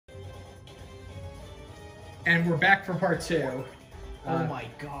And we're back for part 2. Oh my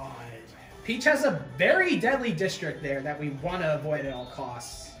god. Peach has a very deadly district there that we want to avoid at all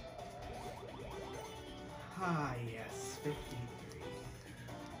costs. Ah, yes, 53.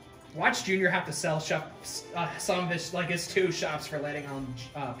 Watch Junior have to sell some of his, like his 2 shops for letting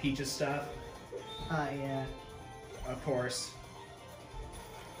on Peach's stuff. Ah, yeah. Of course.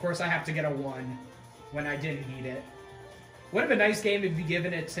 Of course I have to get a 1 when I didn't need it. Would have been a nice game if you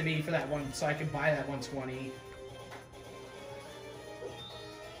given it to me for that one so I could buy that 120.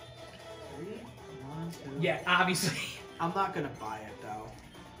 3, 1, 2. Yeah, obviously. I'm not gonna buy it though.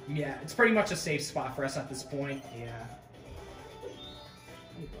 Yeah, it's pretty much a safe spot for us at this point. Yeah.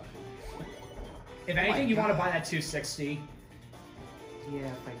 If anything, you want to buy that 260. Yeah,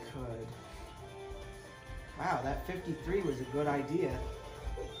 if I could. Wow, that 53 was a good idea.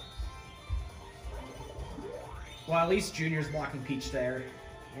 Well, at least Junior's blocking Peach there.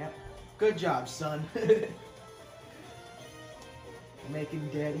 Yep. Good job, son. Making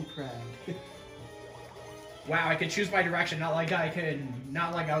Daddy proud. Wow, I could choose my direction, not like I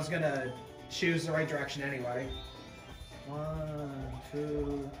was gonna choose the right direction anyway. 1,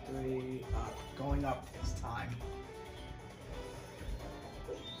 2, 3, up. Going up this time.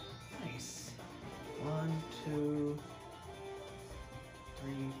 Nice. 1, 2,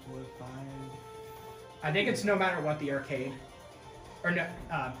 3, 4, 5. I think it's no matter what the arcade. Or no,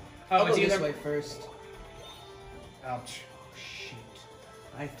 I'll it's go either this way first. Ouch. Oh, shoot.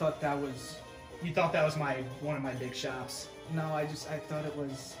 I thought that was... You thought that was one of my big shops. No, I thought it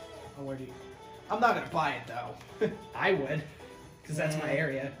was... Oh, where do you... I'm not gonna buy it, though. I would, because that's my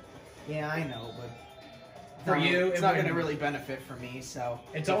area. Yeah, I know, but... For you, it's not gonna really benefit for me, so...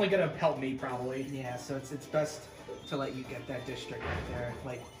 It's only gonna help me, probably. Yeah, so it's best to let you get that district right there.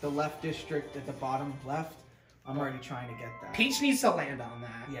 Like, the left district at the bottom left, I'm already trying to get that. Peach needs to land on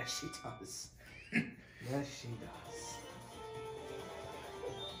that. Yes, she does. Yes, she does.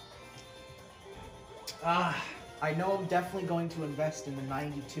 I know I'm definitely going to invest in the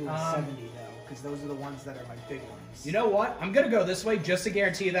 92 and 70, though, because those are the ones that are my big ones. You know what? I'm gonna go this way just to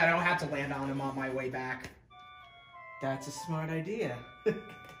guarantee that I don't have to land on him on my way back. That's a smart idea.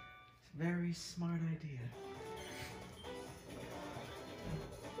 Very smart idea.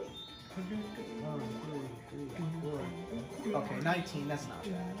 1, 2, 3, 4. Okay, 19, that's not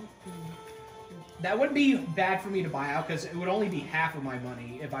bad. That wouldn't be bad for me to buy out because it would only be half of my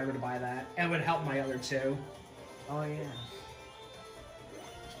money if I were to buy that, and it would help my other 2. Oh, yeah.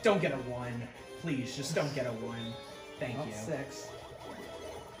 Don't get a 1. Please, just don't get a 1. Thank you. 6.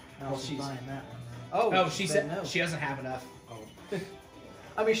 Well, she's she's buying that one. Oh, she said said no. she doesn't have enough. Oh.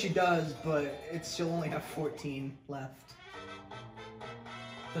 I mean, she does, but she'll only have 14 left.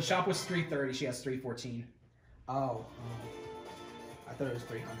 The shop was 330. She has 314. Oh. I thought it was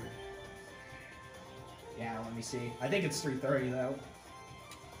 300. Yeah, let me see. I think it's 330 though.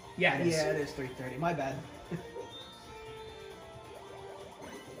 Yeah, it is. Yeah, it is 330. My bad.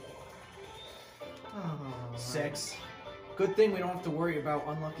 Oh, 6. Good thing we don't have to worry about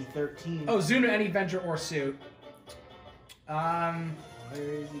unlucky 13. Oh, Zuna, any Avenger or suit. Where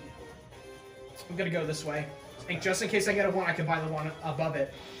is he? I'm gonna go this way. And just in case I get a 1, I can buy the one above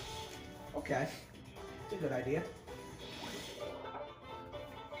it. Okay. It's a good idea.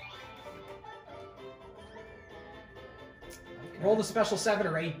 Okay. Roll the special 7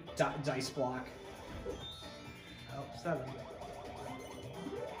 or 8 dice block. Oh, 7.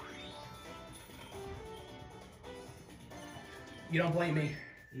 You don't blame me.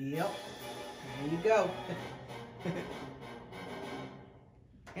 Yep. There you go.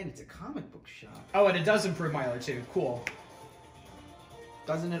 And it's a comic book shop. Oh, and it does improve my other 2. Cool.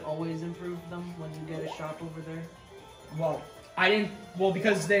 Doesn't it always improve them when you get a shop over there? Well, I didn't. Well,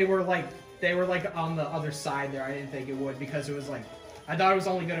 because they were like on the other side there. I didn't think it would because it was like I thought it was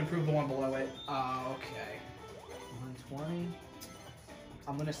only going to improve the one below it. Okay. 120.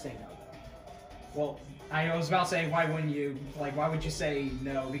 I'm gonna say no though. Well, I was about to say why wouldn't you? Like, why would you say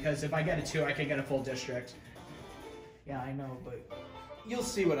no? Because if I get a 2, I can get a full district. Yeah, I know, but you'll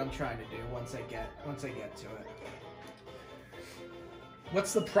see what I'm trying to do once I get to it.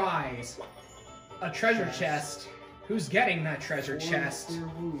 What's the prize? A treasure chest. Who's getting that treasure chest?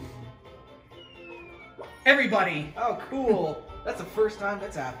 Everybody! Oh, cool. That's the first time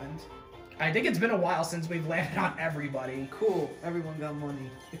that's happened. I think it's been a while since we've landed on everybody. Cool. Everyone got money.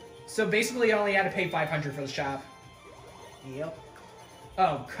 So basically I only had to pay 500 for the shop. Yep.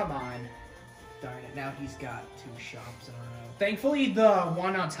 Oh, come on. Darn it. Now he's got 2 shops in a row. Thankfully, the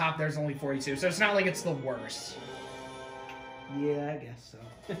one on top there's only 42, so it's not like it's the worst. Yeah, I guess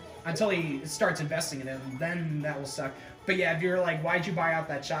so. Until he starts investing in him, then that will suck. But yeah, if you're like, why'd you buy out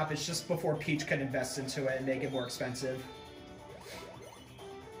that shop? It's just before Peach could invest into it and make it more expensive.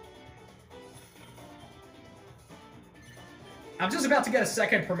 I'm just about to get a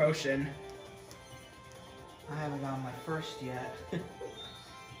second promotion. I haven't gotten my first yet.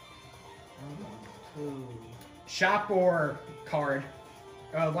 Ooh. Shop or card?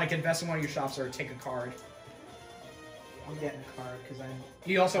 Like invest in one of your shops or take a card. I'm getting a card because I'm...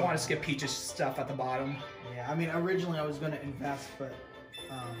 You also want to skip Peach's stuff at the bottom. Yeah, I mean, originally I was going to invest, but...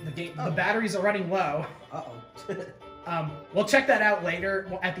 The batteries are running low. Uh-oh. We'll check that out later.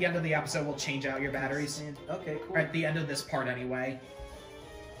 At the end of the episode, we'll change out your batteries. Okay, cool. Or at the end of this part, anyway.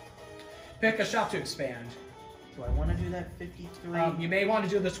 Pick a shop to expand. Do I want to do that 53? You may want to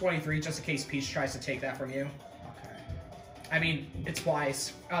do the 23 just in case Peach tries to take that from you. Okay. I mean, it's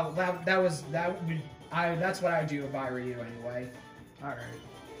wise. Oh, that's what I would do if I were you, anyway. All right.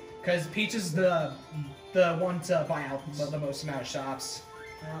 Because Peach is the one to buy out the most amount of shops.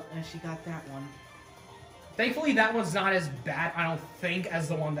 Well, and she got that one. Thankfully, that one's not as bad, I don't think, as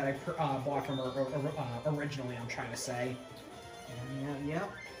the one that I bought from her originally, I'm trying to say. Yeah.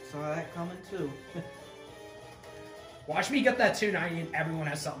 Saw that coming, too. Watch me get that 290 and everyone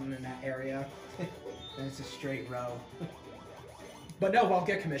has something in that area. And it's a straight row. But no, I'll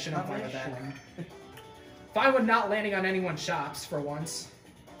get commission, I'm fine with that. Fine with not landing on anyone's shops for once.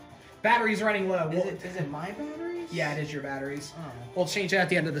 Batteries running low. Is it my batteries? Yeah, it is your batteries. Oh. We'll change it at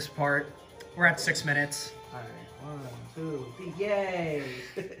the end of this part. We're at 6 minutes. Alright, 1, 2, 3, yay!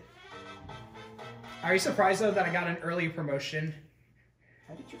 Are you surprised, though, that I got an early promotion?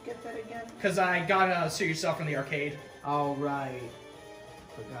 How did you get that again? Because I got Suit Yourself from the arcade. Oh, right.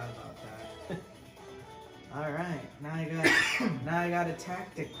 Forgot about that. Alright, now I got a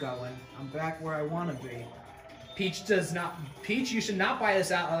tactic going. I'm back where I want to be. Peach does not... Peach, you should not buy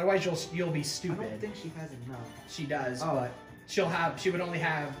this out, otherwise you'll be stupid. I don't think she has enough. She does, Oh. but she would only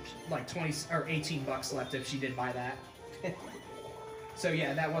have like 20 or 18 bucks left if she did buy that. So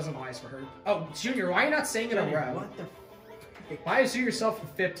yeah, that wasn't wise for her. Oh, Junior, why are you not saying it in a row? What the f... Buy a Suit Yourself for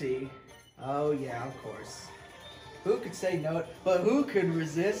 50. Oh yeah, of course. Who could say no? But who could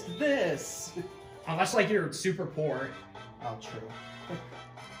resist this? Unless like you're super poor. Oh, true.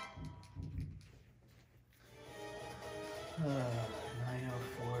 Uh,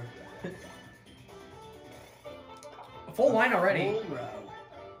 904. A full line already. Full row.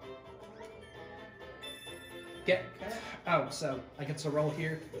 Get. Okay. Oh, so I get to roll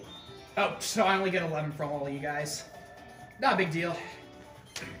here. Oh, so I only get 11 from all of you guys. Not a big deal.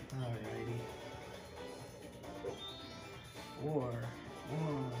 Alrighty. 4,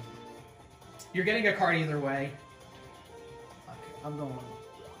 1. You're getting a card either way. Okay, I'm going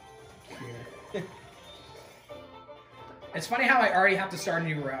here. It's funny how I already have to start a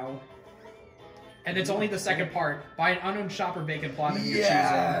new row. And it's only the second part. Buy an unknown shop or vacant plot of your choosing.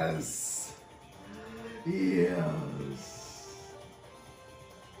 Yes! Yes!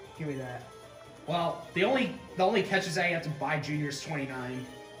 Give me that. Well, the only catch is that you have to buy Junior's 29.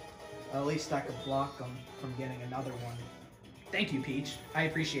 At least I could block them from getting another one. Thank you, Peach. I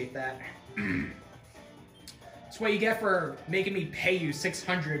appreciate that. That's what you get for making me pay you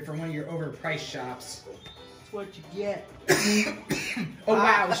 $600 for one of your overpriced shops. That's what you get. Oh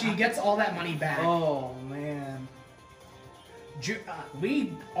wow, she gets all that money back. Oh man.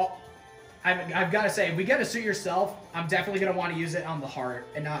 I've got to say, if we get a Suit Yourself, I'm definitely going to want to use it on the heart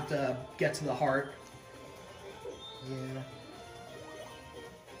and not get to the heart. Yeah.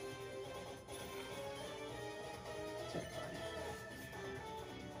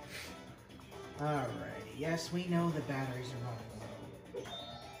 Alrighty. Yes, we know the batteries are running low.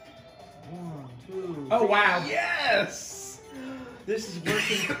 1, 2. Oh wow. Yes! This is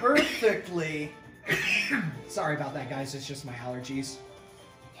working perfectly. Sorry about that, guys. It's just my allergies.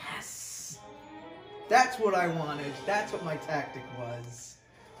 Yes! That's what I wanted. That's what my tactic was.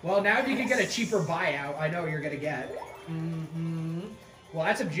 Well, now if you can get a cheaper buyout, I know what you're going to get. Mm-hmm. Well,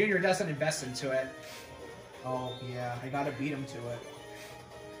 that's if Junior doesn't invest into it. Oh, yeah. I gotta beat him to it.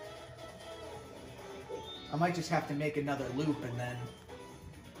 I might just have to make another loop and then...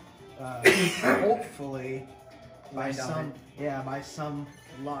 hopefully... By some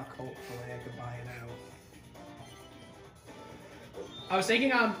luck, hopefully I could buy it out. I was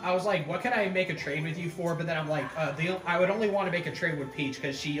thinking, I was like, what can I make a trade with you for? But then I'm like, I would only want to make a trade with Peach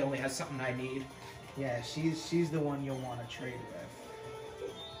because she only has something I need. Yeah, she's the one you'll want to trade with.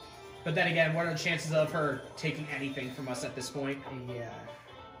 But then again, what are the chances of her taking anything from us at this point? Yeah.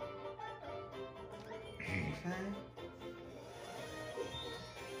 Okay.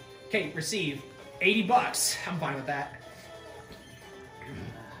 Okay, receive. 80 bucks. I'm fine with that.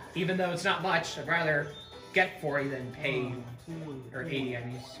 Even though it's not much, I'd rather get 40 than pay. 1, 2, Or 3. 80, I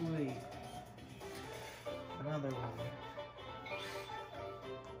mean. Sweet. Another one.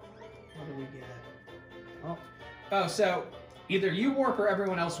 What do we get? Oh, Oh, so either you warp or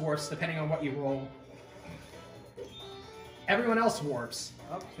everyone else warps, depending on what you roll. Everyone else warps.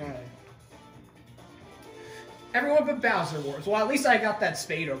 okay. Everyone but Bowser warps. Well, at least I got that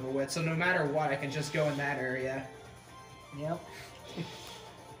spade over with, so no matter what, I can just go in that area. Yep.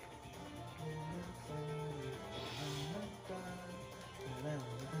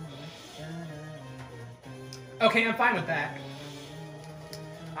 Okay, I'm fine with that.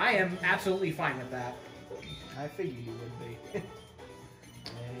 I am absolutely fine with that. I figured you would be.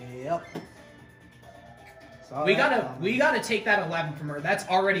 Yep. Saw We that gotta coming. take that 11 from her. That's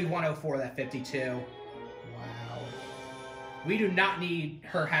already 104, that 52. Wow. We do not need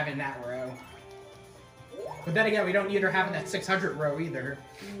her having that row. But then again, we don't need her having that 600 row either.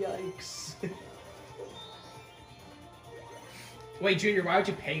 Yikes. Wait, Junior, why would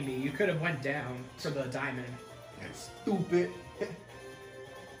you pay me? You could have went down for the diamond. Stupid.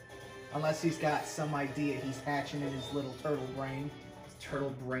 Unless he's got some idea he's hatching in his little turtle brain.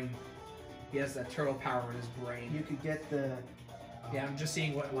 Turtle brain. He has that turtle power in his brain. You could get the... Yeah, I'm just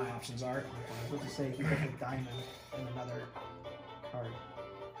seeing what my options are. I was about to say, you could get the diamond and another card.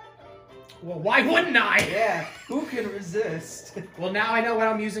 Well, why wouldn't I? Yeah, who can resist? Well, now I know what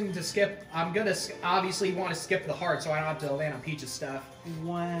I'm using to skip. I'm gonna obviously want to skip the heart so I don't have to land on Peach's stuff.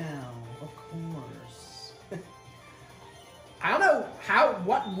 Wow, of course. I don't know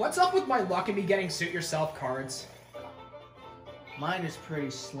what's up with my luck and me getting suit yourself cards. Mine is pretty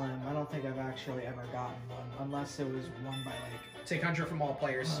slim. I don't think I've actually ever gotten one, unless it was one by like... Take 100 from all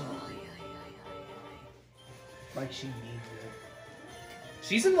players. Like she needs it.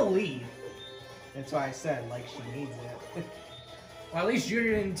 She's in the lead. That's why I said, like she needs it. Well, at least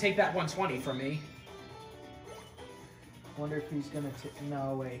Junior didn't take that 120 from me. Wonder if he's gonna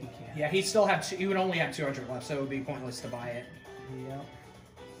no, wait, he can't. Yeah, he still have. He would only have 200 left, so it would be pointless to buy it. Yep.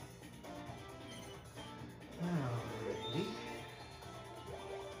 Alrighty.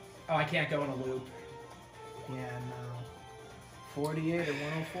 Oh, I can't go in a loop. Yeah, no. 48 or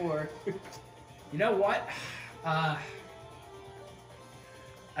 104. You know what?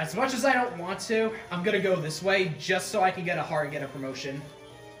 As much as I don't want to, I'm gonna go this way just so I can get a heart and get a promotion.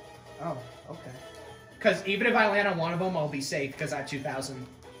 Oh, okay. Because even if I land on one of them, I'll be safe because I have 2,000.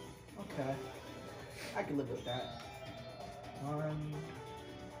 Okay. I can live with that. 1,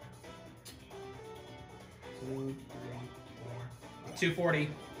 2, 3, 4. 240.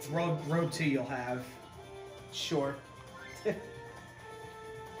 Road 2 you'll have. Sure.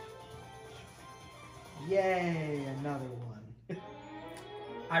 Yay, another one.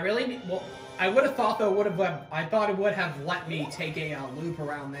 I really need. Well, I would have thought though I thought it would have let me take a loop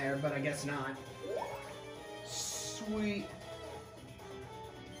around there, but I guess not. Sweet.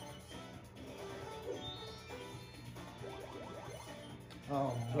 Oh,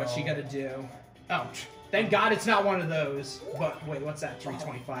 no. What's she gonna do? Oh, thank God it's not one of those. But wait, what's that?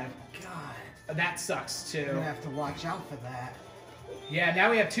 325. God. That sucks I'm too. gonna have to watch out for that. Yeah,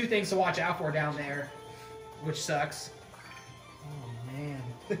 now we have 2 things to watch out for down there, which sucks. Oh man.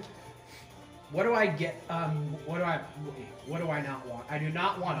 What do I get? What do I not want? I do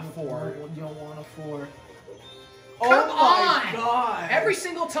not want a 4. You don't want a 4. Come oh my on! God! Every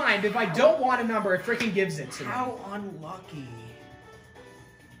single time, if I don't want a number, it freaking gives it to me. How unlucky.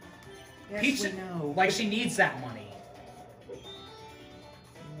 Yes, Peach, we know. like she needs that money.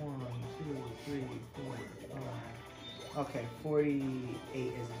 1, 2, 3, 4, 5. Okay,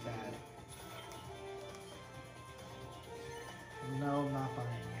 48 isn't bad. No, I'm not buying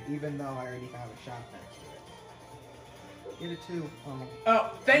it, even though I already have a shot next to it. Get a 2. Oh.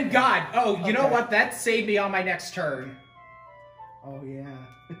 Oh, thank God. Oh, you know Okay. what? That saved me on my next turn. Oh, yeah.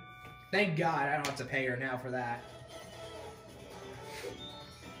 Thank God I don't have to pay her now for that.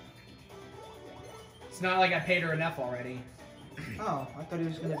 It's not like I paid her enough already. Oh, I thought he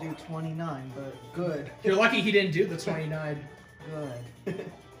was going to do 29, but good. You're lucky he didn't do the 29. Good.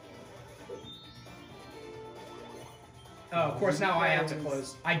 Oh, of course now I have to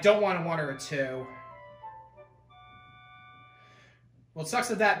close. I don't want to want her a 2. Well, it sucks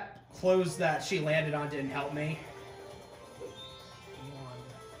that that close that she landed on didn't help me. 1.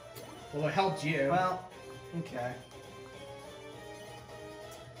 Well, it helped you. Well, okay.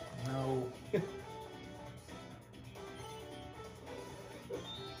 No.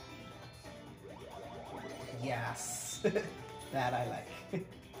 Yes. That I like.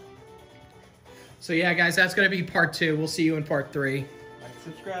 So yeah, guys, that's going to be part 2. We'll see you in part 3. Like,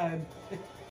 subscribe.